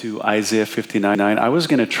to Isaiah 59. I was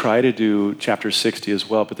going to try to do chapter 60 as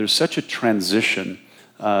well, but there's such a transition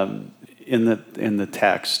in the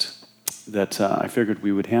text that I figured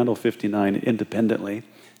we would handle 59 independently.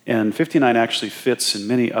 And 59 actually fits in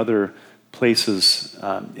many other places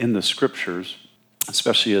in the scriptures,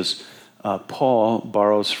 especially as Paul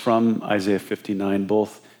borrows from Isaiah 59,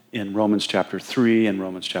 both in Romans chapter 3 and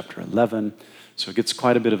Romans chapter 11. So it gets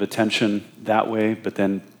quite a bit of attention that way, but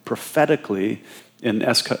then prophetically in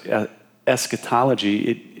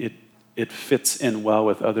eschatology, it fits in well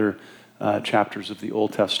with other chapters of the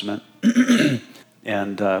Old Testament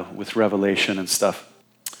and with Revelation and stuff.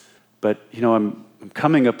 But, I'm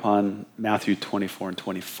coming upon Matthew 24 and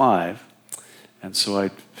 25, and so I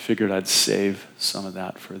figured I'd save some of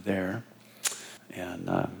that for there.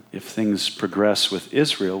 And if things progress with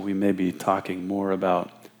Israel, we may be talking more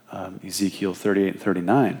about Ezekiel 38 and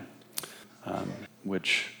 39,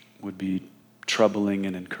 which would be troubling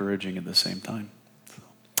and encouraging at the same time.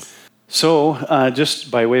 So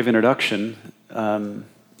just by way of introduction, in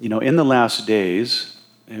the last days,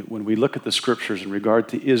 when we look at the scriptures in regard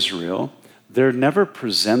to Israel, they're never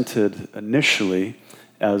presented initially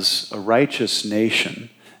as a righteous nation,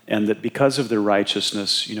 and that because of their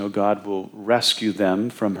righteousness, God will rescue them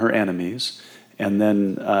from her enemies and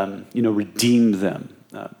then, redeem them.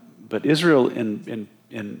 But Israel, in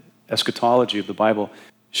eschatology of the Bible,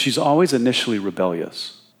 she's always initially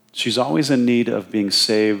rebellious. She's always in need of being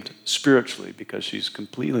saved spiritually because she's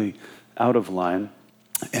completely out of line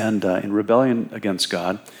and in rebellion against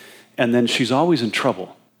God. And then she's always in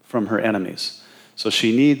trouble from her enemies. So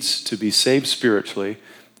she needs to be saved spiritually,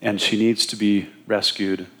 and she needs to be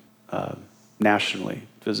rescued nationally,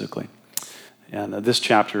 physically. And this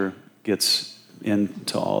chapter gets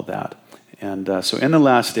into all that. And so in the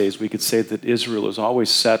last days, we could say that Israel is always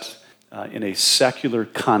set in a secular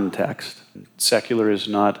context. Secular is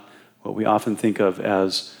not what we often think of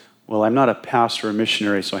as, well, I'm not a pastor or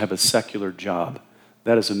missionary, so I have a secular job.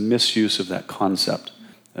 That is a misuse of that concept.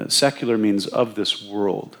 Secular means of this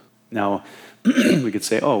world. Now, we could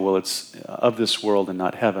say, oh, well, it's of this world and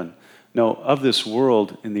not heaven. No, of this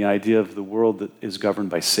world in the idea of the world that is governed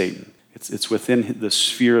by Satan. It's within the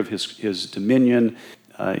sphere of his dominion.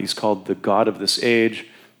 He's called the God of this age.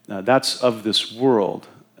 That's of this world.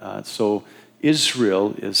 So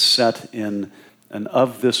Israel is set in an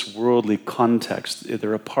of this worldly context.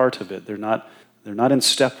 They're a part of it. They're not in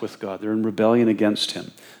step with God. They're in rebellion against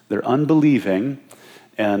him. They're unbelieving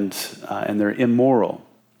and they're immoral.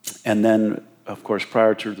 And then, of course,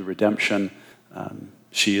 prior to the redemption,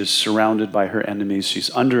 she is surrounded by her enemies. She's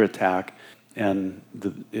under attack, and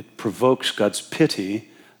it provokes God's pity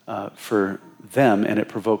for them, and it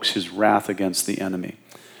provokes his wrath against the enemy.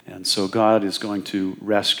 And so God is going to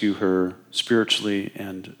rescue her spiritually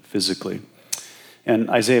and physically. And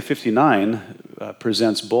Isaiah 59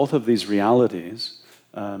 presents both of these realities.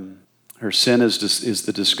 Her sin is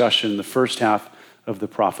the discussion in the first half of the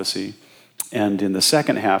prophecy, and in the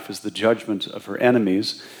second half is the judgment of her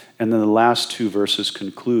enemies. And then the last two verses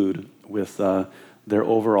conclude with their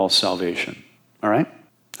overall salvation. All right?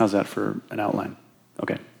 How's that for an outline?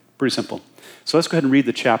 Okay, pretty simple. So let's go ahead and read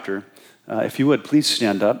the chapter. If you would, please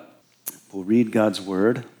stand up. We'll read God's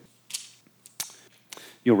word.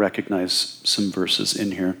 You'll recognize some verses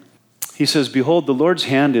in here. He says, "Behold, the Lord's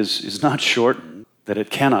hand is not shortened, that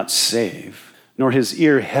it cannot save, nor his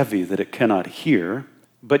ear heavy, that it cannot hear.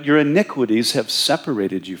 But your iniquities have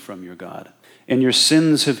separated you from your God, and your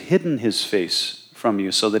sins have hidden his face from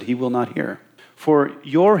you so that he will not hear. For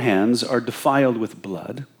your hands are defiled with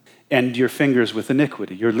blood, and your fingers with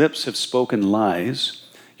iniquity. Your lips have spoken lies.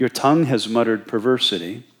 Your tongue has muttered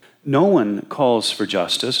perversity. No one calls for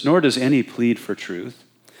justice, nor does any plead for truth.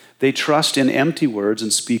 They trust in empty words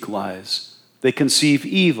and speak lies. They conceive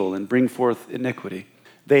evil and bring forth iniquity.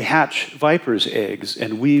 They hatch viper's eggs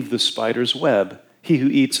and weave the spider's web. He who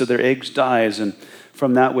eats of their eggs dies, and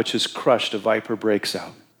from that which is crushed a viper breaks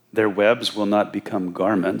out. Their webs will not become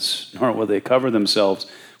garments, nor will they cover themselves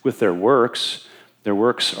with their works. Their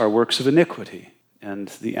works are works of iniquity, and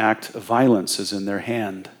the act of violence is in their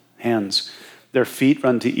hands. Their feet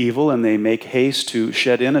run to evil, and they make haste to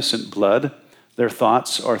shed innocent blood. Their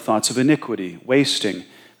thoughts are thoughts of iniquity, wasting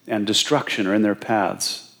and destruction are in their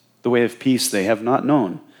paths. The way of peace they have not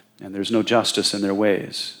known, and there's no justice in their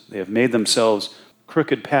ways. They have made themselves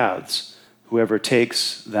crooked paths. Whoever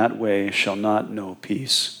takes that way shall not know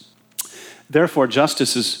peace. Therefore,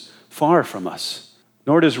 justice is far from us,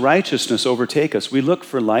 nor does righteousness overtake us. We look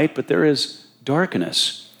for light, but there is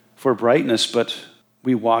darkness, for brightness, but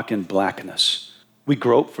we walk in blackness. We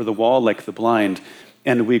grope for the wall like the blind,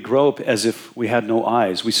 and we grope as if we had no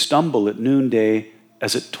eyes. We stumble at noonday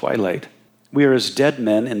as at twilight. We are as dead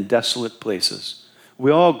men in desolate places.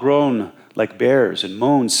 We all groan like bears and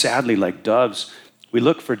moan sadly like doves. We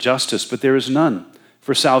look for justice, but there is none.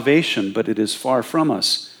 For salvation, but it is far from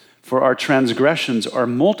us. For our transgressions are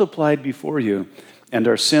multiplied before you, and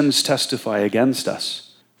our sins testify against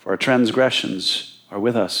us. For our transgressions are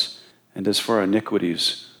with us, and as for our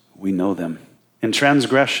iniquities, we know them. In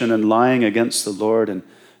transgression and lying against the Lord, and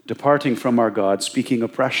departing from our God, speaking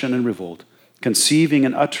oppression and revolt, conceiving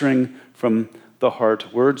and uttering from the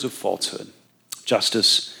heart words of falsehood.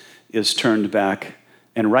 Justice is turned back,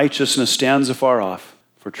 and righteousness stands afar off,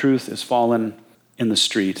 for truth is fallen in the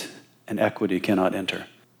street, and equity cannot enter.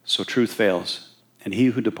 So truth fails, and he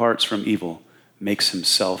who departs from evil makes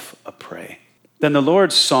himself a prey. Then the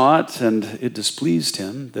Lord saw it, and it displeased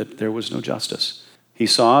him that there was no justice. He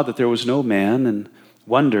saw that there was no man, and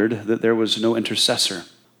wondered that there was no intercessor.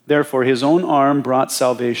 Therefore his own arm brought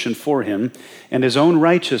salvation for him, and his own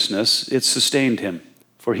righteousness, it sustained him.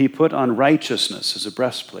 For he put on righteousness as a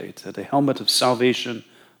breastplate, and a helmet of salvation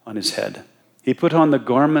on his head. He put on the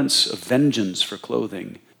garments of vengeance for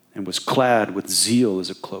clothing, and was clad with zeal as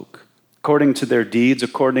a cloak. According to their deeds,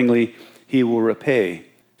 accordingly he will repay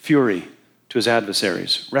fury to his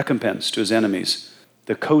adversaries, recompense to his enemies.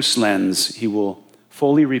 The coastlands he will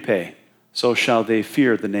fully repay. So shall they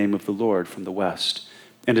fear the name of the Lord from the west,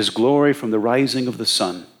 and his glory from the rising of the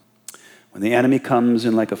sun. When the enemy comes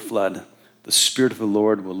in like a flood, the Spirit of the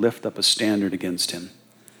Lord will lift up a standard against him.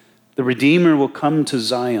 The Redeemer will come to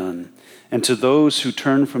Zion, and to those who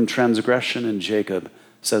turn from transgression in Jacob,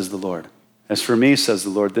 says the Lord. As for me, says the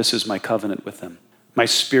Lord, this is my covenant with them. My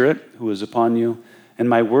Spirit, who is upon you, and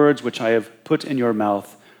my words which I have put in your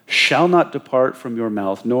mouth, shall not depart from your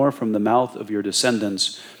mouth, nor from the mouth of your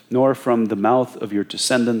descendants, nor from the mouth of your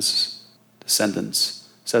descendants,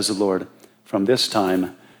 says the Lord, from this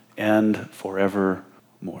time and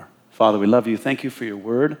forevermore. Father, we love you. Thank you for your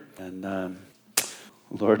word. And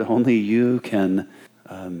Lord, only you can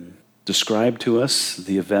describe to us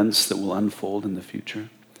the events that will unfold in the future.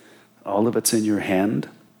 All of it's in your hand,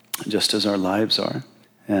 just as our lives are.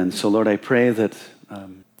 And so, Lord, I pray that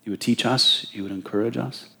you would teach us, you would encourage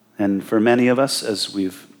us. And for many of us, as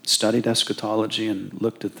we've studied eschatology and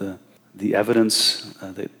looked at the evidence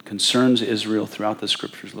that concerns Israel throughout the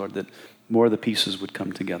scriptures, Lord, that more of the pieces would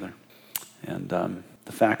come together. And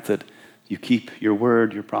the fact that you keep your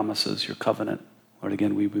word, your promises, your covenant, Lord,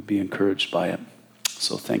 again, we would be encouraged by it.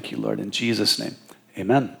 So thank you, Lord, in Jesus' name.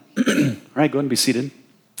 Amen. All right, go ahead and be seated.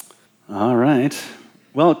 All right.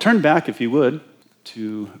 Well, turn back, if you would,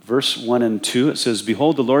 to verse 1 and 2. It says,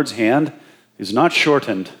 Behold, the Lord's hand is not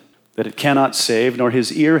shortened, that it cannot save, nor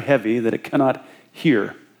his ear heavy, that it cannot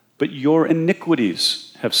hear. But your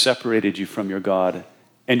iniquities have separated you from your God,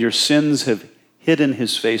 and your sins have hidden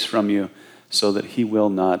his face from you, so that he will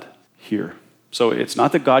not hear. So it's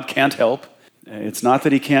not that God can't help. It's not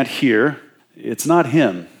that he can't hear. It's not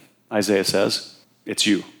him, Isaiah says. It's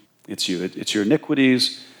you. It's you. It's your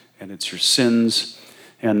iniquities, and it's your sins.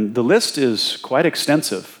 And the list is quite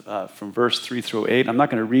extensive from verse 3 through 8. I'm not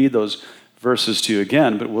going to read those verses to you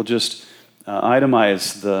again, but we'll just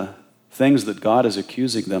itemize the things that God is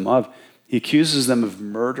accusing them of. He accuses them of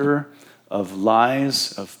murder, of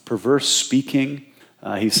lies, of perverse speaking.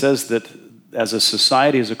 He says that as a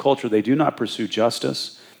society, as a culture, they do not pursue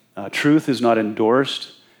justice. Truth is not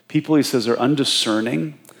endorsed. People, he says, are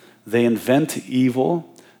undiscerning. They invent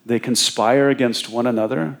evil. They conspire against one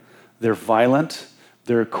another. They're violent.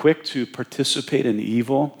 They're quick to participate in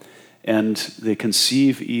evil, and they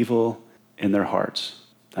conceive evil in their hearts.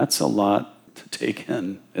 That's a lot to take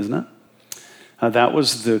in, isn't it? That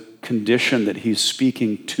was the condition that he's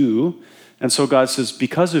speaking to. And so God says,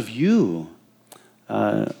 because of you,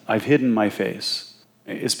 I've hidden my face.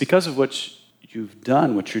 It's because of what you've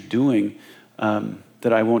done, what you're doing,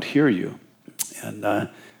 that I won't hear you. And,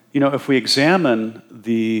 if we examine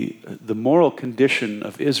the moral condition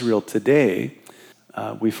of Israel today,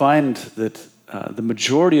 we find that the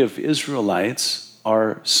majority of Israelites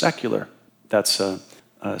are secular. That's a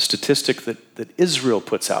statistic that Israel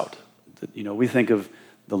puts out. That, we think of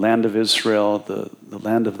the land of Israel, the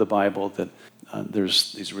land of the Bible, that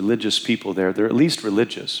there's these religious people there. They're at least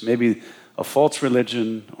religious, maybe a false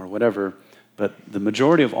religion or whatever, but the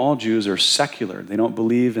majority of all Jews are secular. They don't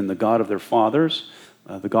believe in the God of their fathers,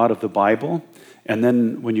 the God of the Bible. And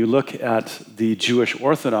then when you look at the Jewish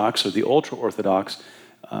Orthodox or the ultra-Orthodox,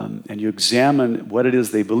 and you examine what it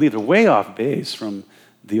is they believe, they're way off base from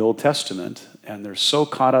the Old Testament, and they're so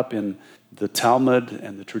caught up in the Talmud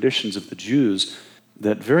and the traditions of the Jews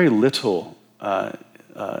that very little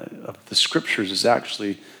of the scriptures is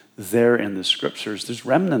actually there in the scriptures. There's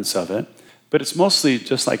remnants of it, But it's mostly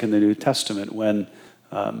just like in the New Testament when,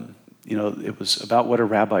 it was about what a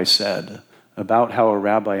rabbi said, about how a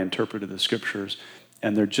rabbi interpreted the scriptures,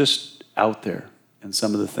 and they're just out there in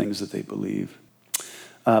some of the things that they believe.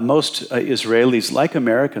 Most Israelis, like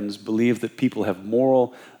Americans, believe that people have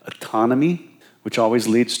moral autonomy, which always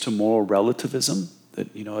leads to moral relativism,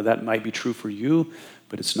 that, that might be true for you,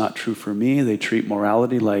 but it's not true for me. They treat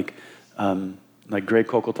morality like Greg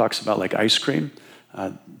Koukl talks about, like ice cream.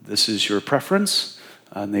 This is your preference.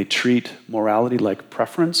 And they treat morality like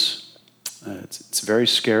preference. It's very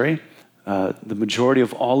scary. The majority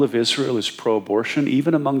of all of Israel is pro-abortion,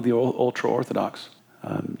 even among the ultra-Orthodox.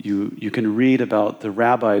 You can read about the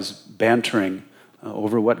rabbis bantering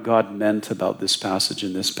over what God meant about this passage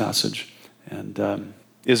and this passage. And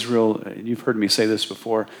Israel, you've heard me say this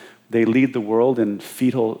before, they lead the world in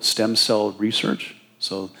fetal stem cell research,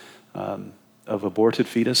 so of aborted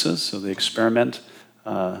fetuses. So they experiment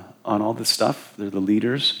on all this stuff. They're the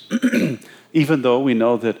leaders. Even though we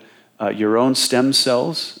know that your own stem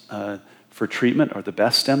cells for treatment are the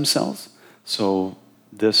best stem cells. So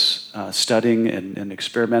this studying and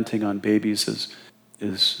experimenting on babies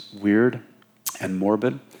is weird and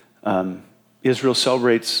morbid. Israel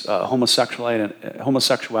celebrates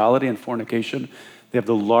homosexuality and fornication. They have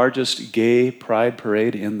the largest gay pride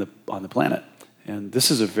parade on the planet. And this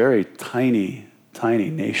is a very tiny, tiny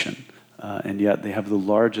nation. And yet they have the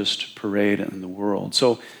largest parade in the world.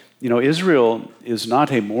 So, Israel is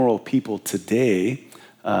not a moral people today,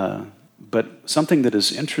 but something that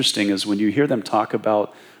is interesting is when you hear them talk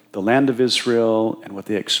about the land of Israel and what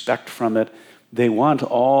they expect from it, they want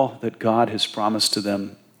all that God has promised to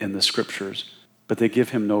them in the scriptures, but they give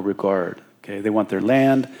him no regard. Okay, they want their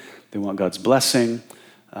land, they want God's blessing,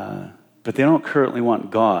 but they don't currently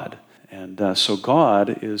want God. And so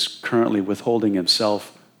God is currently withholding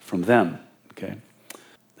himself from them. Okay,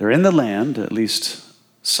 they're in the land, at least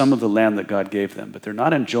some of the land that God gave them, but they're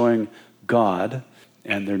not enjoying God,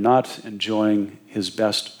 and they're not enjoying his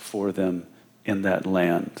best for them in that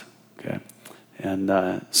land. Okay,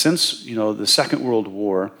 and since the Second World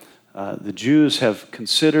War, the Jews have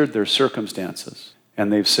considered their circumstances,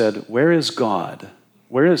 and they've said, "Where is God?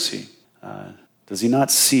 Where is he? Does he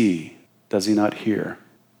not see? Does he not hear?"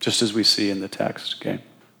 Just as we see in the text. Okay,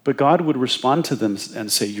 but God would respond to them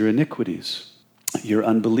and say, "Your iniquities, your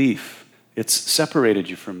unbelief, it's separated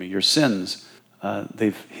you from me. Your sins,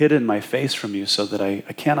 they've hidden my face from you so that I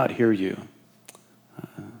cannot hear you."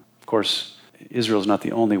 Of course, Israel's not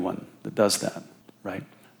the only one that does that, right?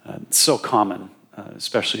 It's so common,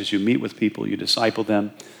 especially as you meet with people, you disciple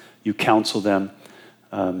them, you counsel them.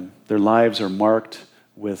 Their lives are marked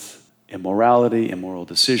with immorality, immoral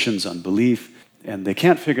decisions, unbelief, and they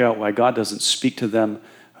can't figure out why God doesn't speak to them,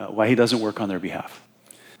 why he doesn't work on their behalf.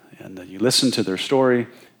 And you listen to their story,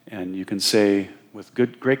 and you can say with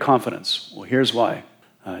great confidence, well, here's why.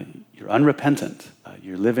 You're unrepentant.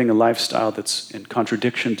 You're living a lifestyle that's in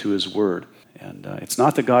contradiction to his word. And it's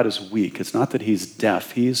not that God is weak. It's not that he's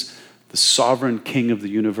deaf. He's the sovereign king of the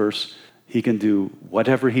universe. He can do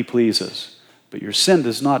whatever he pleases. But your sin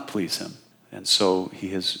does not please him. And so he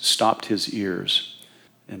has stopped his ears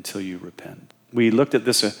until you repent. We looked at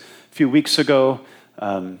this a few weeks ago.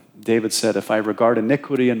 David said, if I regard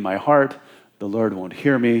iniquity in my heart, the Lord won't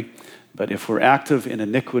hear me. But if we're active in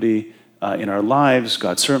iniquity in our lives,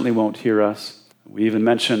 God certainly won't hear us. We even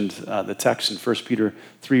mentioned the text in 1 Peter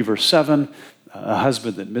 3, verse 7, a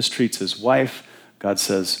husband that mistreats his wife. God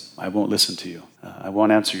says, I won't listen to you. I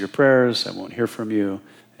won't answer your prayers. I won't hear from you.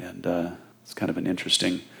 And it's kind of an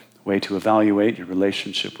interesting way to evaluate your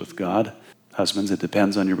relationship with God. Husbands, it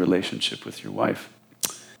depends on your relationship with your wife.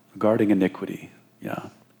 Regarding iniquity, yeah.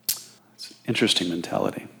 It's an interesting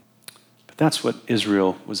mentality. But that's what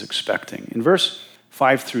Israel was expecting. In verse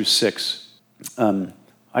 5 through 6,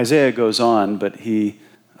 Isaiah goes on, but he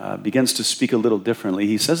begins to speak a little differently.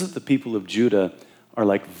 He says that the people of Judah are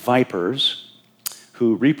like vipers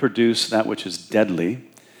who reproduce that which is deadly.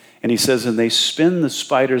 And he says, and they spin the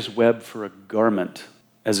spider's web for a garment,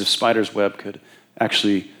 as if spider's web could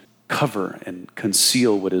actually cover and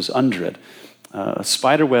conceal what is under it. A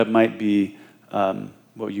spider web might be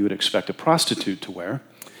what you would expect a prostitute to wear.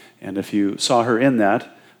 And if you saw her in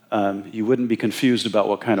that, you wouldn't be confused about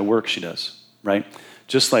what kind of work she does, right?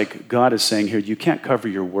 Just like God is saying here, you can't cover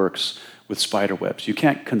your works with spider webs. You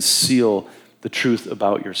can't conceal the truth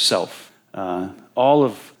about yourself. All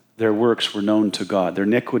of their works were known to God. Their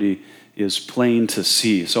iniquity is plain to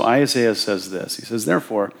see. So Isaiah says this. He says,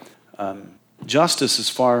 therefore, justice is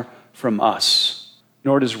far from us,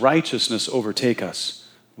 nor does righteousness overtake us.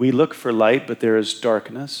 We look for light, but there is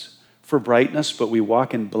darkness, for brightness, but we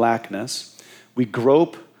walk in blackness. We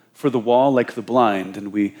grope for the wall like the blind,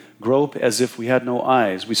 and we grope as if we had no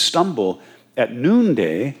eyes. We stumble at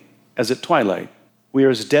noonday as at twilight. We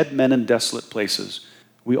are as dead men in desolate places.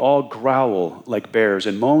 We all growl like bears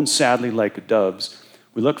and moan sadly like doves.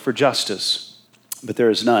 We look for justice, but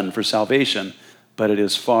there is none, for salvation, but it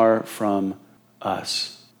is far from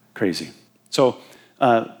us. Crazy. So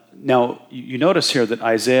now you notice here that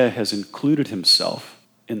Isaiah has included himself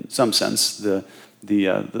in some sense, the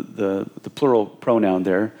plural pronoun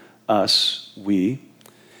there, us, we.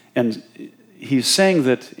 And he's saying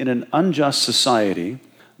that in an unjust society,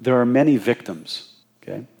 there are many victims.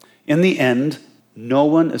 Okay? In the end, no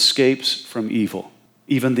one escapes from evil,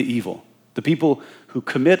 even the evil. The people who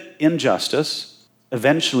commit injustice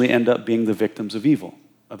eventually end up being the victims of evil,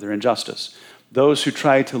 of their injustice. Those who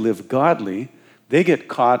try to live godly, they get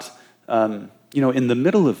caught in the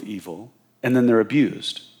middle of evil, and then they're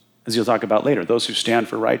abused. As you'll talk about later, those who stand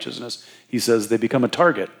for righteousness, he says they become a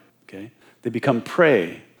target. Okay? They become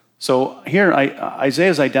prey. So here, Isaiah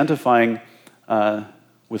is identifying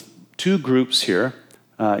with two groups here.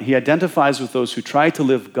 He identifies with those who try to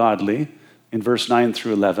live godly in verse 9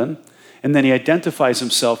 through 11, and then he identifies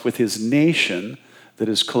himself with his nation that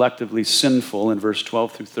is collectively sinful in verse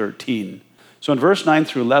 12 through 13. So in verse 9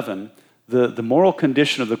 through 11, the moral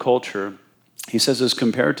condition of the culture, he says, is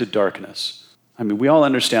compared to darkness. I mean, we all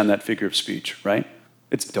understand that figure of speech, right?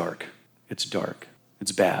 It's dark. It's dark.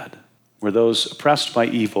 It's bad. Where those oppressed by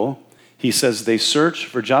evil, he says, they search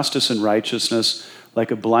for justice and righteousness like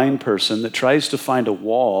a blind person that tries to find a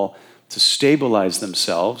wall to stabilize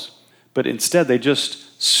themselves, but instead they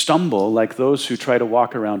just stumble like those who try to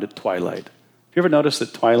walk around at twilight. Have you ever noticed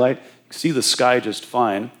at twilight, you see the sky just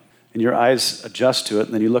fine, and your eyes adjust to it,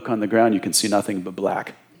 and then you look on the ground, you can see nothing but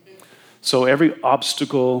black. So every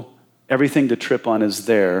obstacle, everything to trip on is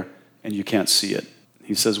there, and you can't see it.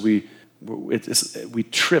 He says we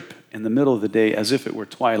trip in the middle of the day as if it were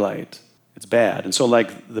twilight. It's bad. And so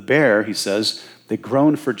like the bear, he says, they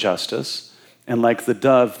groan for justice, and like the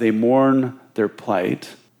dove, they mourn their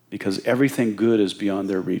plight because everything good is beyond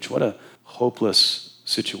their reach. What a hopeless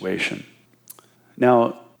situation.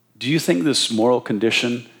 Now, do you think this moral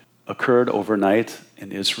condition occurred overnight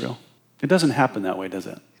in Israel? It doesn't happen that way, does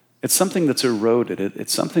it? It's something that's eroded.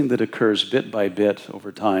 It's something that occurs bit by bit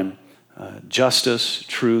over time. Justice,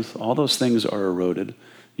 truth, all those things are eroded.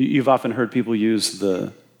 You've often heard people use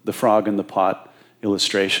the frog in the pot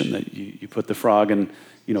illustration, that you put the frog in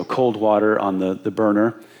cold water on the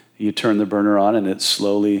burner, you turn the burner on, and it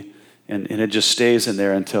slowly, and it just stays in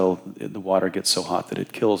there until the water gets so hot that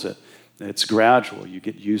it kills it. It's gradual. You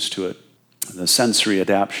get used to it, the sensory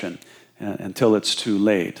adaptation, until it's too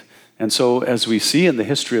late. And so as we see in the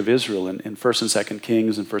history of Israel in 1st and 2nd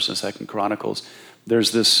Kings and 1st and 2nd Chronicles,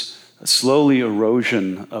 there's this slowly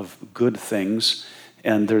erosion of good things,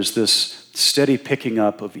 and there's this steady picking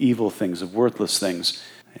up of evil things, of worthless things.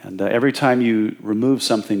 And every time you remove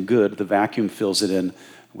something good, the vacuum fills it in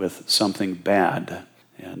with something bad.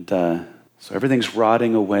 And so everything's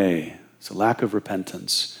rotting away. It's a lack of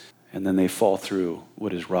repentance. And then they fall through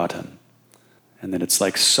what is rotten. And then it's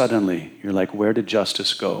like suddenly, you're like, where did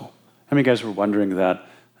justice go? How many guys were wondering that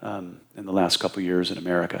in the last couple of years in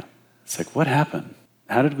America? It's like, what happened?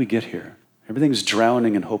 How did we get here? Everything's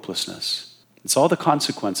drowning in hopelessness. It's all the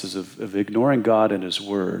consequences of ignoring God and his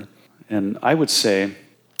word. And I would say,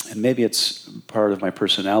 and maybe it's part of my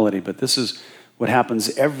personality, but this is what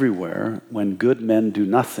happens everywhere when good men do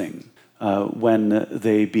nothing, when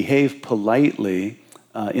they behave politely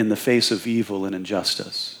in the face of evil and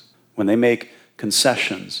injustice, when they make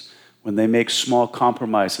concessions, when they make small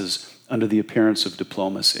compromises under the appearance of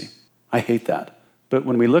diplomacy. I hate that. But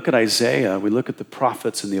when we look at Isaiah, we look at the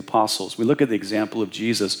prophets and the apostles, we look at the example of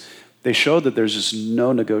Jesus, they show that there's just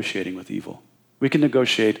no negotiating with evil. We can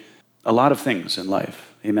negotiate a lot of things in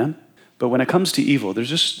life, amen? But when it comes to evil, there's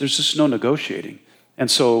just no negotiating. And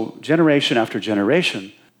so generation after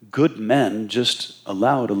generation, good men just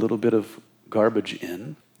allowed a little bit of garbage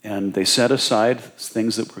in, and they set aside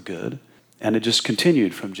things that were good, and it just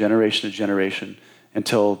continued from generation to generation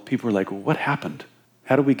until people were like, well, what happened?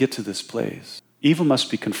 How do we get to this place? Evil must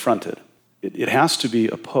be confronted. It has to be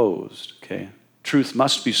opposed, okay? Truth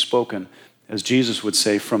must be spoken, as Jesus would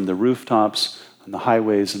say, from the rooftops, on the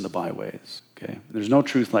highways and the byways, okay? There's no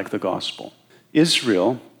truth like the gospel.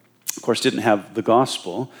 Israel, of course, didn't have the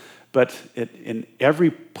gospel, but in every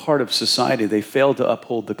part of society, they failed to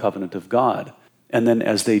uphold the covenant of God. And then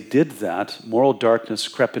as they did that, moral darkness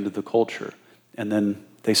crept into the culture, and then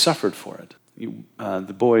they suffered for it.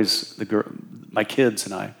 The boys, my kids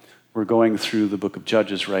and I, we're going through the book of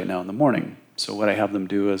Judges right now in the morning. So what I have them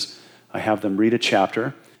do is I have them read a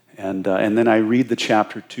chapter, And then I read the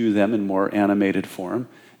chapter to them in more animated form.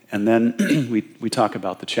 And then we talk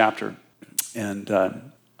about the chapter. And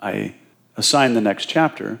I assign the next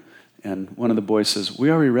chapter. And one of the boys says, we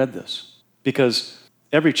already read this. Because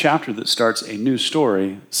every chapter that starts a new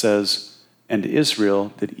story says, and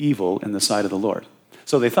Israel did evil in the sight of the Lord.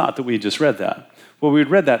 So they thought that we had just read that. Well, we'd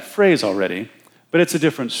read that phrase already, but it's a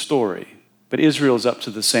different story. But Israel's up to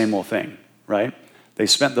the same old thing, right? They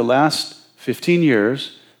spent the last 15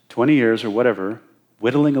 years, 20 years or whatever,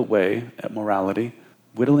 whittling away at morality,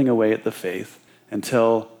 whittling away at the faith,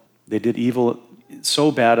 until they did evil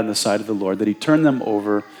so bad in the sight of the Lord that he turned them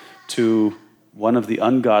over to one of the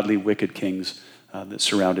ungodly, wicked kings that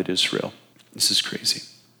surrounded Israel. This is crazy.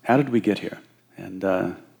 How did we get here? And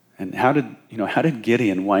how did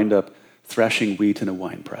Gideon wind up threshing wheat in a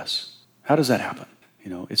wine press? How does that happen?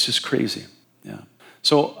 It's just crazy. Yeah.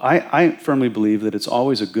 So I firmly believe that it's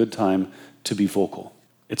always a good time to be vocal.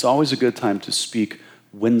 It's always a good time to speak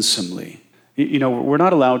winsomely. We're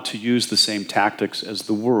not allowed to use the same tactics as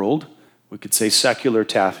the world. We could say secular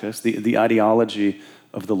tactics, the ideology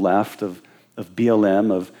of the left, of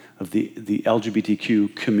BLM, of the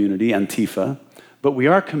LGBTQ community, Antifa. But we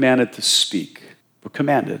are commanded to speak. We're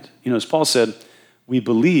commanded. As Paul said, we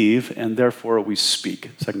believe and therefore we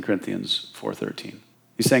speak, 2 Corinthians 4:13.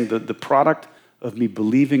 He's saying that the product of me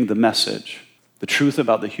believing the message, the truth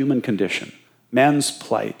about the human condition, man's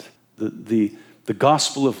plight, the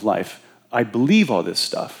gospel of life, I believe all this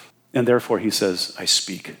stuff. And therefore, he says, I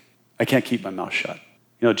speak. I can't keep my mouth shut.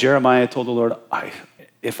 Jeremiah told the Lord,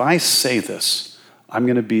 if I say this, I'm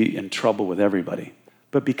going to be in trouble with everybody.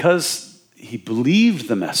 But because he believed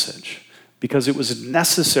the message, because it was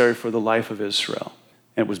necessary for the life of Israel,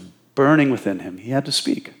 and it was burning within him, he had to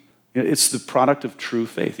speak. It's the product of true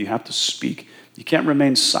faith. You have to speak. You can't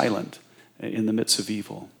remain silent in the midst of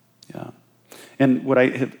evil. Yeah. And what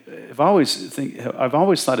I've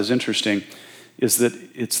always thought is interesting is that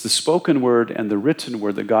it's the spoken word and the written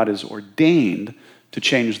word that God has ordained to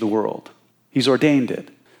change the world. He's ordained it.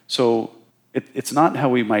 So it's not how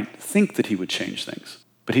we might think that he would change things,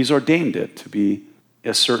 but he's ordained it to be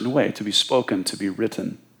a certain way, to be spoken, to be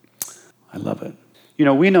written. I love it.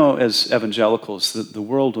 We know as evangelicals that the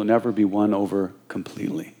world will never be won over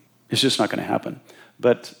completely. It's just not going to happen.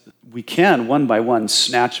 But we can, one by one,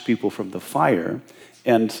 snatch people from the fire.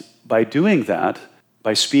 And by doing that,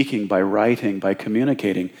 by speaking, by writing, by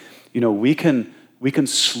communicating, we can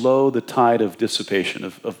slow the tide of dissipation,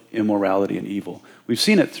 of immorality and evil. We've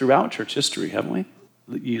seen it throughout church history, haven't we?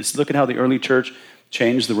 You look at how the early church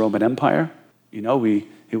changed the Roman Empire.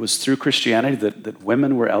 It was through Christianity that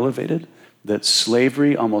women were elevated, that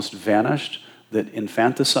slavery almost vanished, that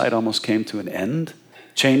infanticide almost came to an end,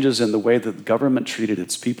 changes in the way that the government treated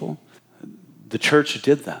its people. The church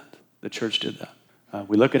did that. The church did that.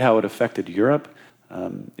 We look at how it affected Europe.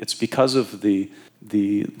 It's because of the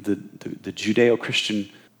Judeo-Christian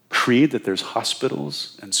creed that there's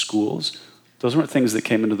hospitals and schools. Those weren't things that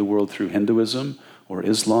came into the world through Hinduism or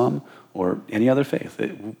Islam or any other faith.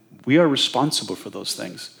 We are responsible for those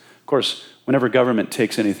things. Of course, whenever government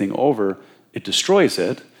takes anything over, it destroys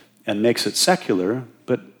it and makes it secular,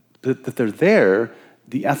 but that they're there,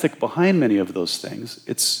 the ethic behind many of those things,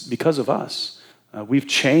 it's because of us. We've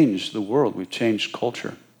changed the world, we've changed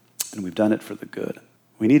culture, and we've done it for the good.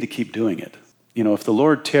 We need to keep doing it. If the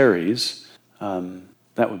Lord tarries,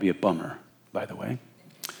 that would be a bummer, by the way.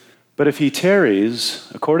 But if he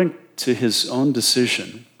tarries, according to his own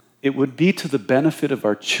decision, it would be to the benefit of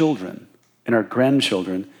our children and our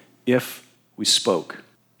grandchildren if we spoke,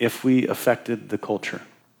 if we affected the culture.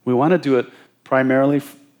 We want to do it primarily,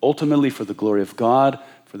 ultimately for the glory of God,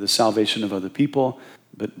 for the salvation of other people.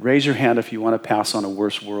 But raise your hand if you want to pass on a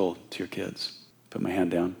worse world to your kids. Put my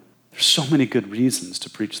hand down. There's so many good reasons to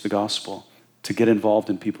preach the gospel, to get involved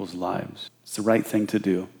in people's lives. It's the right thing to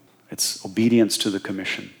do. It's obedience to the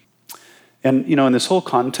commission. And, in this whole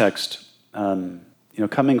context,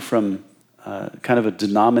 coming from kind of a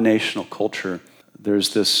denominational culture,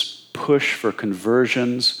 there's this push for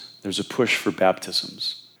conversions, there's a push for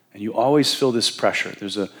baptisms. And you always feel this pressure.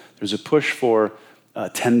 There's a push for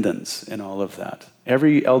attendance and all of that.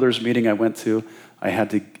 Every elders meeting I went to, I had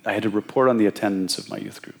to report on the attendance of my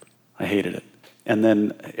youth group. I hated it. And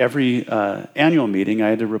then every annual meeting, I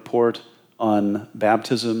had to report on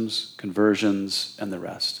baptisms, conversions, and the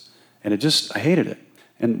rest. And I hated it.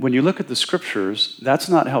 And when you look at the scriptures, that's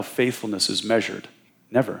not how faithfulness is measured.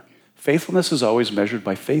 Never. Faithfulness is always measured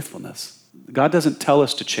by faithfulness. God doesn't tell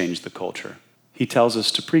us to change the culture. He tells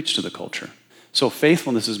us to preach to the culture. So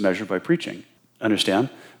faithfulness is measured by preaching. Understand?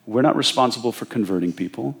 We're not responsible for converting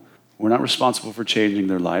people. We're not responsible for changing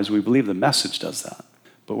their lives. We believe the message does that.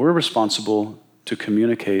 but we're responsible to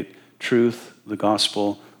communicate truth, the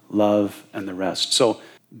gospel, love, and the rest. So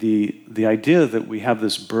the idea that we have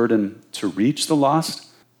this burden to reach the lost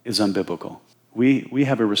is unbiblical. We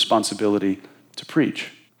have a responsibility to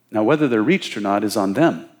preach. Now, whether they're reached or not is on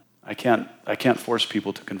them. I can't force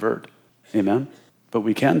people to convert. Amen? But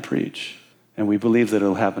we can preach, and we believe that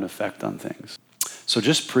it'll have an effect on things. So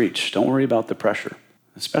just preach. Don't worry about the pressure.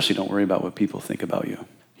 Especially don't worry about what people think about you.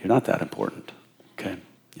 You're not that important. Okay?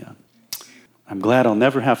 Yeah. I'm glad I'll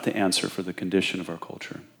never have to answer for the condition of our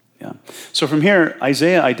culture. Yeah. So from here,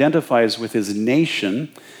 Isaiah identifies with his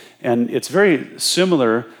nation, and it's very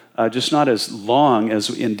similar, just not as long as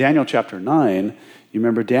in Daniel chapter 9. You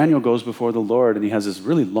remember Daniel goes before the Lord, and he has this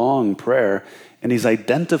really long prayer, and he's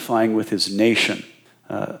identifying with his nation.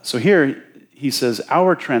 So here he says,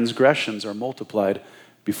 our transgressions are multiplied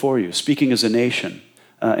before you, speaking as a nation,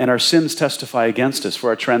 and our sins testify against us,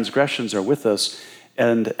 for our transgressions are with us,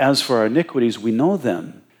 and as for our iniquities, we know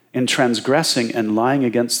them. In transgressing and lying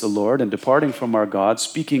against the Lord and departing from our God,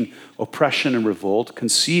 speaking oppression and revolt,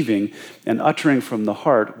 conceiving and uttering from the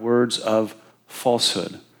heart words of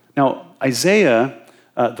falsehood. Now, Isaiah,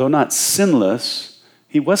 though not sinless,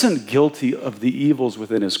 he wasn't guilty of the evils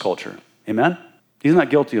within his culture. Amen? He's not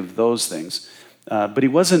guilty of those things. But he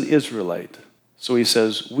was an Israelite. So he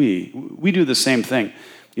says, we do the same thing.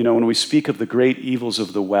 You know, when we speak of the great evils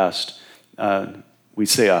of the West, we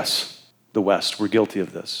say us, the West. We're guilty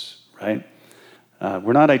of this, right?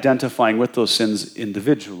 We're not identifying with those sins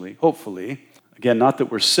individually, hopefully. Again, not that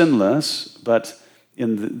we're sinless, but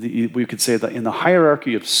we could say that in the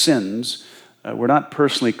hierarchy of sins, we're not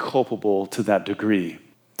personally culpable to that degree.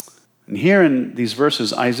 And here in these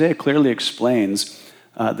verses, Isaiah clearly explains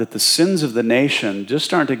that the sins of the nation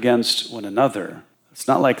just aren't against one another. It's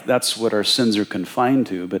not like that's what our sins are confined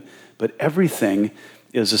to, but everything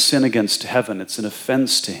is a sin against heaven. It's an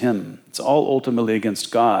offense to him. It's all ultimately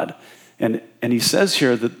against God. And he says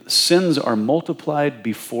here that sins are multiplied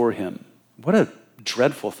before him. What a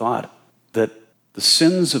dreadful thought, that the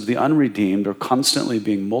sins of the unredeemed are constantly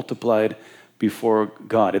being multiplied before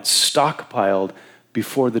God. It's stockpiled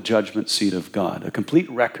before the judgment seat of God. A complete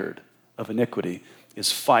record of iniquity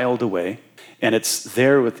is filed away, and it's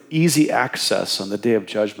there with easy access on the day of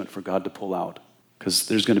judgment for God to pull out, because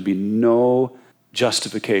there's going to be no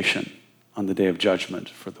justification on the day of judgment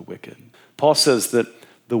for the wicked. Paul says that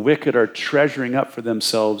the wicked are treasuring up for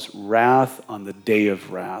themselves wrath on the day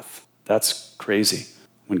of wrath. That's crazy,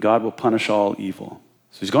 when God will punish all evil.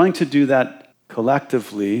 So he's going to do that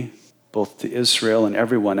collectively, both to Israel and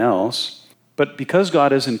everyone else. But because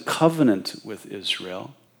God is in covenant with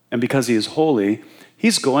Israel, and because he is holy,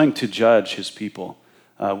 he's going to judge his people,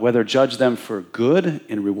 whether judge them for good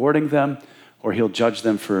in rewarding them, or he'll judge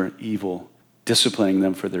them for evil, disciplining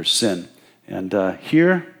them for their sin. And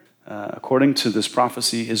here, according to this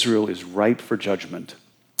prophecy, Israel is ripe for judgment.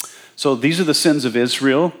 So these are the sins of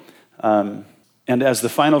Israel. And as the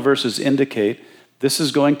final verses indicate, this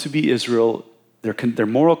is going to be Israel, their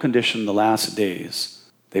moral condition in the last days.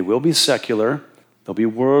 They will be secular, they'll be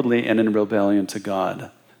worldly and in rebellion to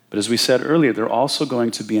God. But as we said earlier, they're also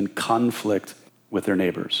going to be in conflict with their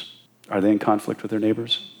neighbors. Are they in conflict with their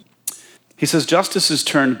neighbors? He says, justice is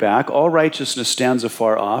turned back, all righteousness stands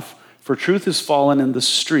afar off, for truth is fallen in the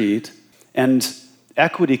street, and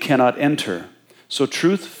equity cannot enter. So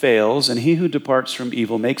truth fails, and he who departs from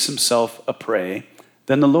evil makes himself a prey.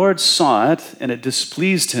 Then the Lord saw it, and it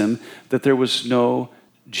displeased him that there was no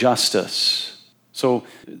justice. So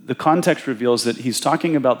the context reveals that he's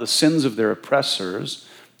talking about the sins of their oppressors,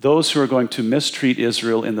 those who are going to mistreat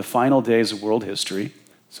Israel in the final days of world history.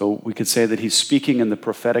 So we could say that he's speaking in the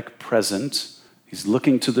prophetic present. He's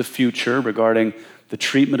looking to the future regarding the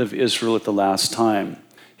treatment of Israel at the last time.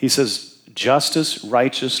 He says justice,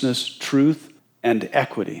 righteousness, truth, and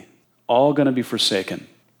equity, all going to be forsaken.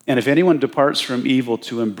 And if anyone departs from evil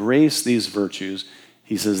to embrace these virtues,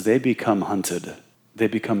 he says they become hunted. They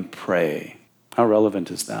become prey. How relevant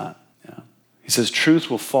is that? Yeah. He says truth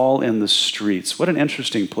will fall in the streets. What an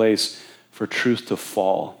interesting place for truth to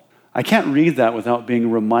fall. I can't read that without being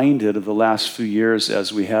reminded of the last few years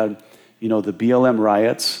as we had, the BLM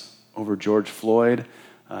riots over George Floyd.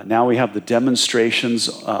 Now we have the demonstrations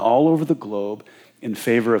all over the globe in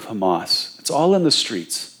favor of Hamas. It's all in the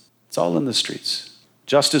streets. It's all in the streets.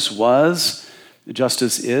 Justice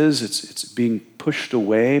is, it's being pushed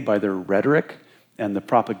away by their rhetoric and the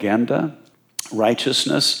propaganda.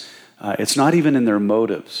 Righteousness, it's not even in their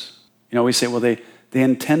motives. We say, well, they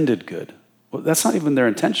intended good. Well, that's not even their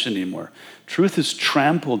intention anymore. Truth is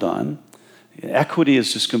trampled on. Equity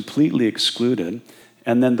is just completely excluded.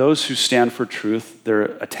 And then those who stand for truth,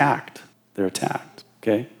 they're attacked. They're attacked.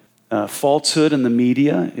 Okay? Falsehood in the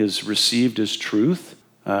media is received as truth.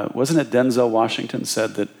 Wasn't it Denzel Washington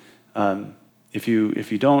said that if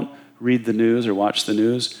you don't read the news or watch the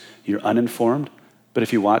news, you're uninformed, but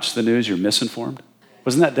if you watch the news, you're misinformed?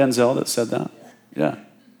 Wasn't that Denzel that said that? Yeah.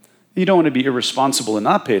 You don't want to be irresponsible and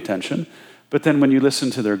not pay attention, but then when you listen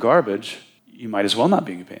to their garbage, you might as well not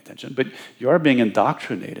be paying attention, but you are being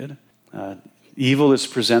indoctrinated. Evil is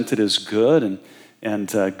presented as good,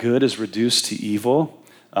 and good is reduced to evil.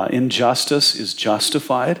 Injustice is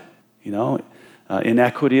justified.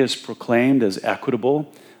 Inequity is proclaimed as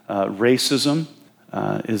equitable. Racism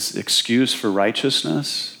is excused for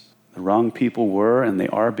righteousness. The wrong people were and they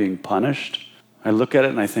are being punished. I look at it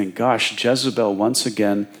and I think, gosh, Jezebel once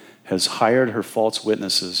again has hired her false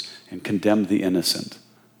witnesses and condemned the innocent,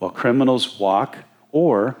 while criminals walk,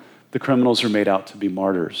 or the criminals are made out to be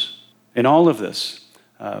martyrs. In all of this,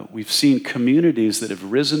 we've seen communities that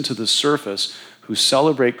have risen to the surface who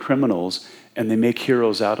celebrate criminals and they make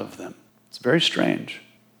heroes out of them. It's very strange.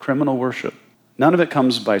 Criminal worship. None of it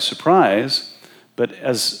comes by surprise, but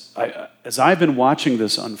as I've been watching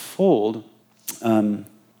this unfold,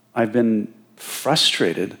 I've been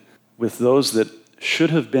frustrated with those that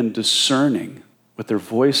should have been discerning with their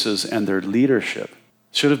voices and their leadership,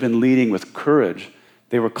 should have been leading with courage.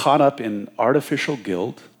 They were caught up in artificial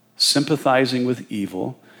guilt, sympathizing with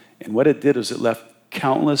evil, and what it did is it left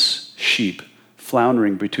countless sheep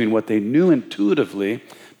floundering between what they knew intuitively,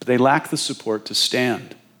 but they lacked the support to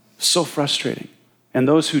stand. So frustrating. And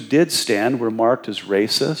those who did stand were marked as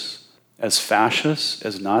racists, as fascists,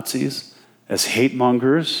 as Nazis, as hate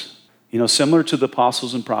mongers. Similar to the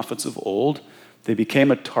apostles and prophets of old, they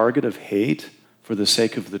became a target of hate for the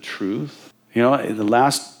sake of the truth. In the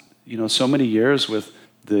last, so many years with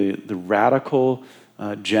the radical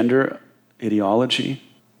gender ideology,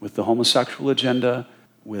 with the homosexual agenda,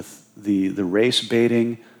 with the race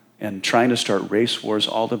baiting, and trying to start race wars,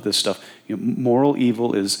 all of this stuff. Moral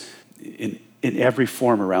evil is in every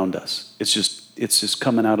form around us. It's just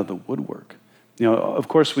coming out of the woodwork. Of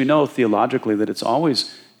course, we know theologically that it's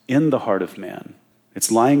always in the heart of man.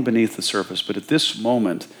 It's lying beneath the surface, but at this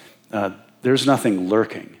moment, there's nothing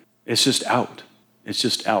lurking. It's just out. It's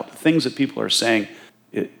just out. The things that people are saying,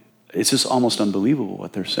 it's just almost unbelievable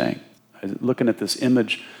what they're saying. I'm looking at this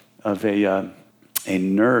image of a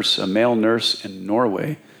nurse, a male nurse in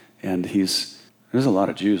Norway, and there's a lot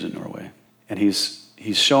of Jews in Norway, and he's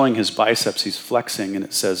showing his biceps, he's flexing, and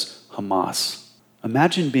it says Hamas.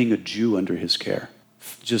 Imagine being a Jew under his care.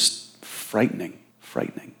 Just frightening.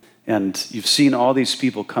 And you've seen all these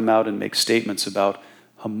people come out and make statements about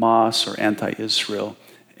Hamas or anti-Israel,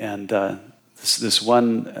 and this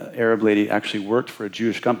one Arab lady actually worked for a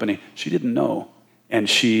Jewish company. She didn't know, and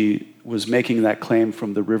she was making that claim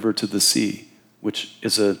from the river to the sea, which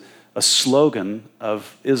is a slogan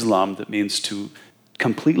of Islam that means to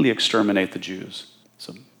completely exterminate the Jews.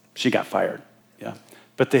 So she got fired, yeah.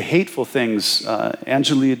 But the hateful things,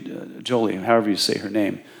 Angelina Jolie, however you say her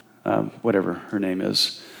name, whatever her name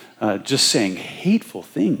is, just saying hateful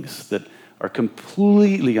things that are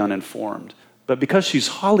completely uninformed. But because she's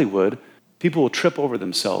Hollywood, people will trip over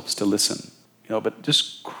themselves to listen. But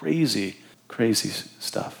just crazy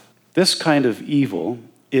stuff. This kind of evil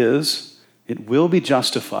it will be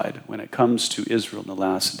justified when it comes to Israel in the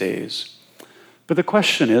last days. But the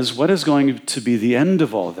question is, what is going to be the end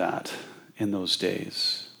of all that in those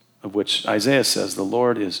days, of which Isaiah says the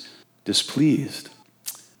Lord is displeased?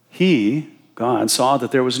 He, God, saw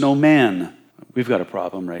that there was no man. We've got a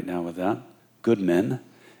problem right now with that. Good men.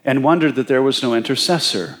 And wondered that there was no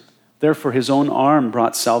intercessor. Therefore his own arm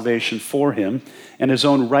brought salvation for him, and his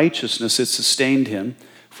own righteousness it sustained him.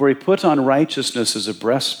 For he put on righteousness as a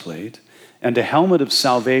breastplate, and a helmet of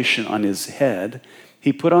salvation on his head.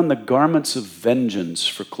 He put on the garments of vengeance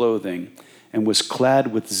for clothing, and was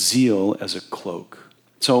clad with zeal as a cloak.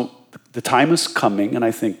 So the time is coming, and I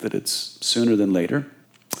think that it's sooner than later,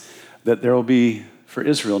 that there will be, for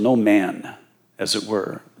Israel, no man, as it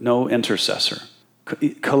were, no intercessor.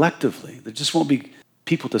 Collectively, there just won't be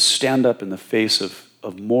people to stand up in the face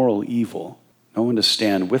of moral evil. No one to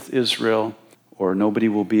stand with Israel, or nobody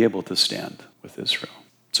will be able to stand with Israel.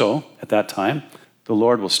 So, at that time, the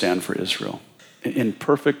Lord will stand for Israel in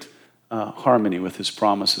perfect harmony with his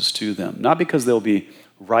promises to them. Not because they'll be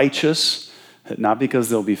righteous, not because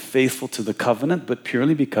they'll be faithful to the covenant, but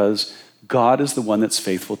purely because God is the one that's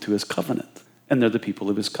faithful to his covenant, and they're the people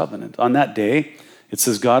of his covenant. On that day, it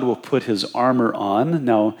says God will put his armor on.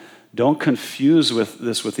 Now, don't confuse with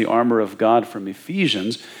the armor of God from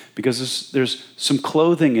Ephesians, because there's some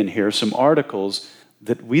clothing in here, some articles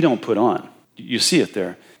that we don't put on. You see it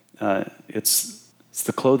there. It's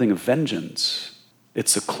the clothing of vengeance.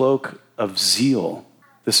 It's a cloak of zeal.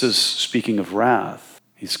 This is speaking of wrath.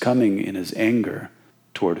 He's coming in his anger.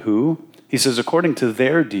 Toward who? He says, according to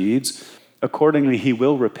their deeds, accordingly he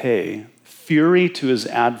will repay fury to his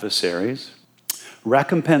adversaries,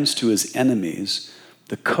 recompense to his enemies,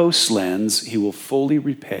 the coastlands he will fully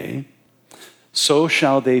repay. So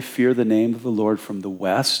shall they fear the name of the Lord from the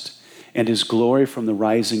west, and his glory from the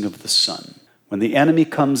rising of the sun. When the enemy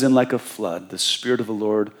comes in like a flood, the Spirit of the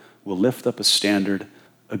Lord will lift up a standard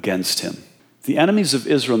against him. The enemies of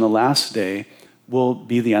Israel in the last day will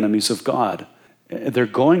be the enemies of God. They're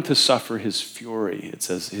going to suffer his fury. It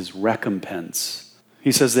says his recompense.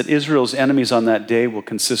 He says that Israel's enemies on that day will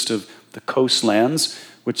consist of the coastlands,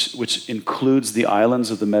 which includes the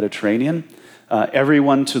islands of the Mediterranean,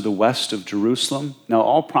 everyone to the west of Jerusalem. Now,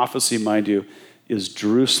 all prophecy, mind you, is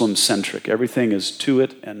Jerusalem-centric. Everything is to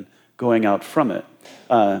it and going out from it.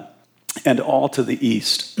 And all to the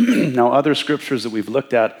east. Now, other scriptures that we've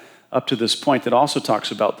looked at up to this point that also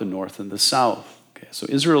talks about the north and the south. Okay, so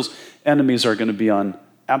Israel's enemies are going to be on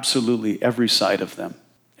absolutely every side of them.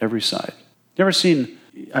 Every side. You ever seen,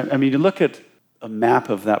 you look at a map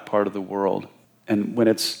of that part of the world, and when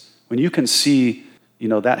you can see,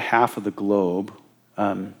 that half of the globe,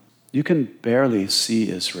 you can barely see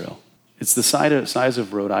Israel. It's the size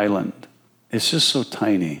of Rhode Island. It's just so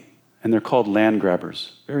tiny. And they're called land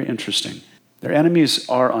grabbers. Very interesting. Their enemies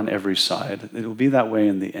are on every side. It will be that way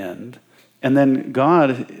in the end. And then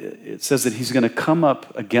God, it says that he's going to come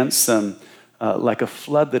up against them like a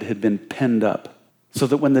flood that had been penned up, so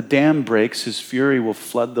that when the dam breaks, his fury will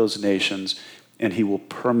flood those nations and he will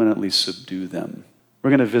permanently subdue them. We're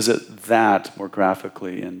going to visit that more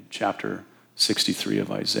graphically in chapter 63 of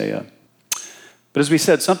Isaiah. But as we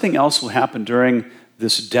said, something else will happen during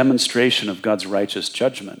this demonstration of God's righteous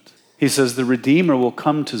judgment. He says the Redeemer will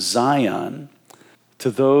come to Zion, to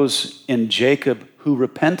those in Jacob who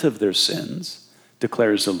repent of their sins,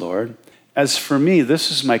 declares the Lord. As for me, this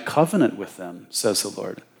is my covenant with them, says the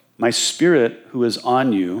Lord. My Spirit who is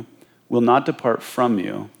on you will not depart from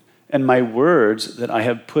you, and my words that I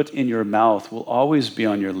have put in your mouth will always be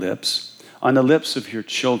on your lips, on the lips of your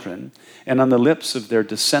children, and on the lips of their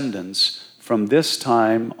descendants from this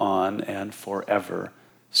time on and forever,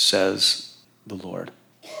 says the Lord.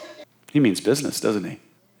 He means business, doesn't he?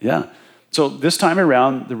 Yeah. So this time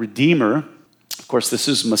around, the Redeemer, of course, this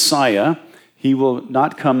is Messiah. He will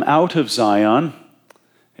not come out of Zion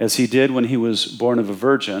as he did when he was born of a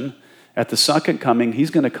virgin. At the second coming,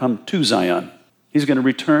 he's going to come to Zion. He's going to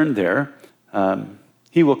return there.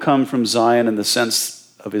 He will come from Zion in the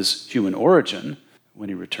sense of his human origin when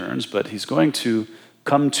he returns, but he's going to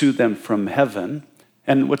come to them from heaven.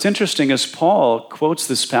 And what's interesting is Paul quotes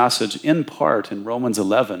this passage in part in Romans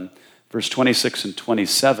 11, verse 26 and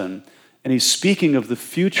 27, and he's speaking of the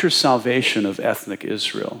future salvation of ethnic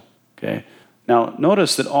Israel. Okay? Now,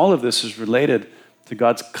 notice that all of this is related to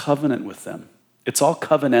God's covenant with them. It's all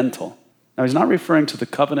covenantal. Now, he's not referring to the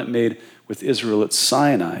covenant made with Israel at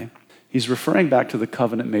Sinai. He's referring back to the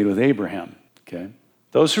covenant made with Abraham. Okay?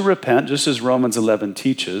 Those who repent, just as Romans 11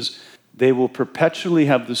 teaches, they will perpetually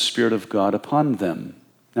have the Spirit of God upon them.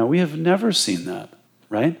 Now, we have never seen that,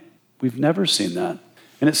 right? We've never seen that.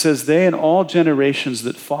 And it says, they and all generations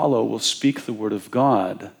that follow will speak the word of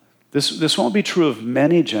God. This won't be true of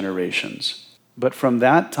many generations, but from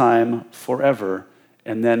that time forever,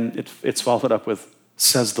 and then it's followed up with,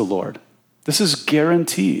 says the Lord. This is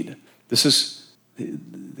guaranteed. This is,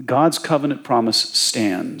 God's covenant promise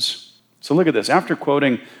stands. So look at this. After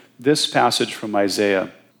quoting this passage from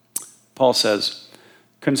Isaiah, Paul says,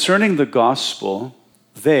 concerning the gospel,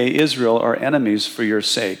 they, Israel, are enemies for your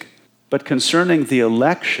sake. But concerning the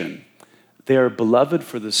election, they are beloved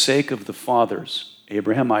for the sake of the fathers,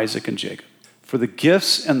 Abraham, Isaac, and Jacob. For the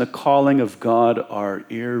gifts and the calling of God are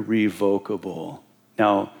irrevocable.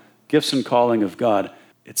 Now, gifts and calling of God,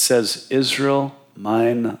 it says, Israel,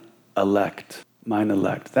 mine elect. Mine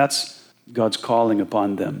elect. That's God's calling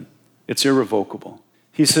upon them. It's irrevocable.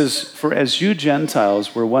 He says, for as you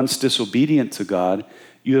Gentiles were once disobedient to God,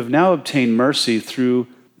 you have now obtained mercy through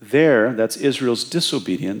that's Israel's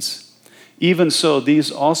disobedience. Even so,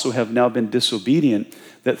 these also have now been disobedient,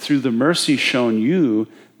 that through the mercy shown you,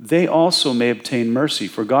 they also may obtain mercy.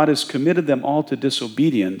 For God has committed them all to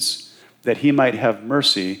disobedience, that he might have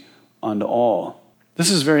mercy on all. This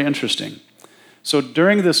is very interesting. So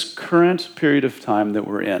during this current period of time that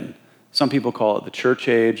we're in, some people call it the church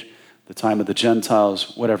age, the time of the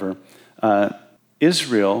Gentiles, whatever,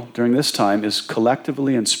 Israel during this time is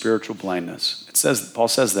collectively in spiritual blindness. Paul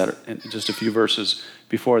says that in just a few verses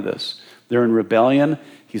before this. They're in rebellion.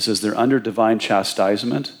 He says they're under divine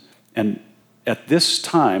chastisement. And at this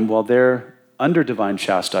time, while they're under divine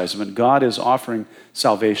chastisement, God is offering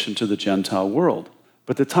salvation to the Gentile world.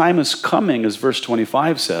 But the time is coming, as verse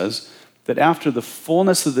 25 says, that after the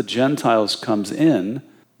fullness of the Gentiles comes in,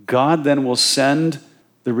 God then will send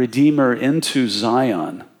the Redeemer into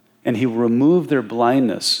Zion, and he will remove their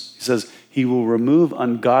blindness. He says he will remove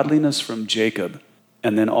ungodliness from Jacob,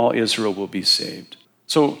 and then all Israel will be saved.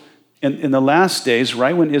 So in the last days,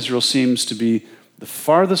 right when Israel seems to be the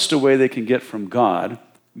farthest away they can get from God,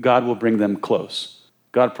 God will bring them close.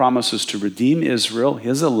 God promises to redeem Israel,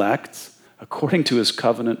 his elect, according to his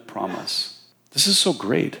covenant promise. This is so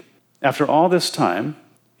great. After all this time,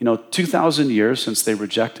 2,000 years since they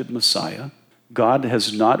rejected Messiah, God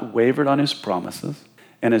has not wavered on his promises.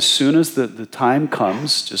 And as soon as the time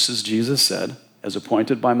comes, just as Jesus said, as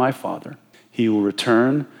appointed by my Father, he will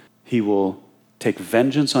return, he will take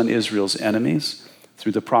vengeance on Israel's enemies.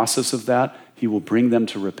 Through the process of that, he will bring them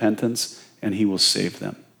to repentance and he will save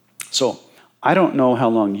them. So, I don't know how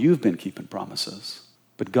long you've been keeping promises,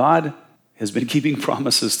 but God has been keeping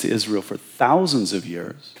promises to Israel for thousands of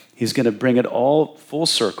years. He's going to bring it all full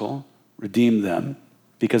circle, redeem them,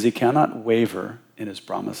 because he cannot waver in his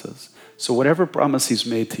promises. So whatever promise he's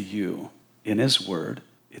made to you in his word,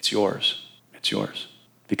 it's yours. It's yours.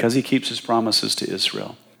 Because he keeps his promises to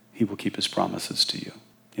Israel, he will keep his promises to you.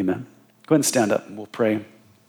 Amen. Go ahead and stand up and we'll pray.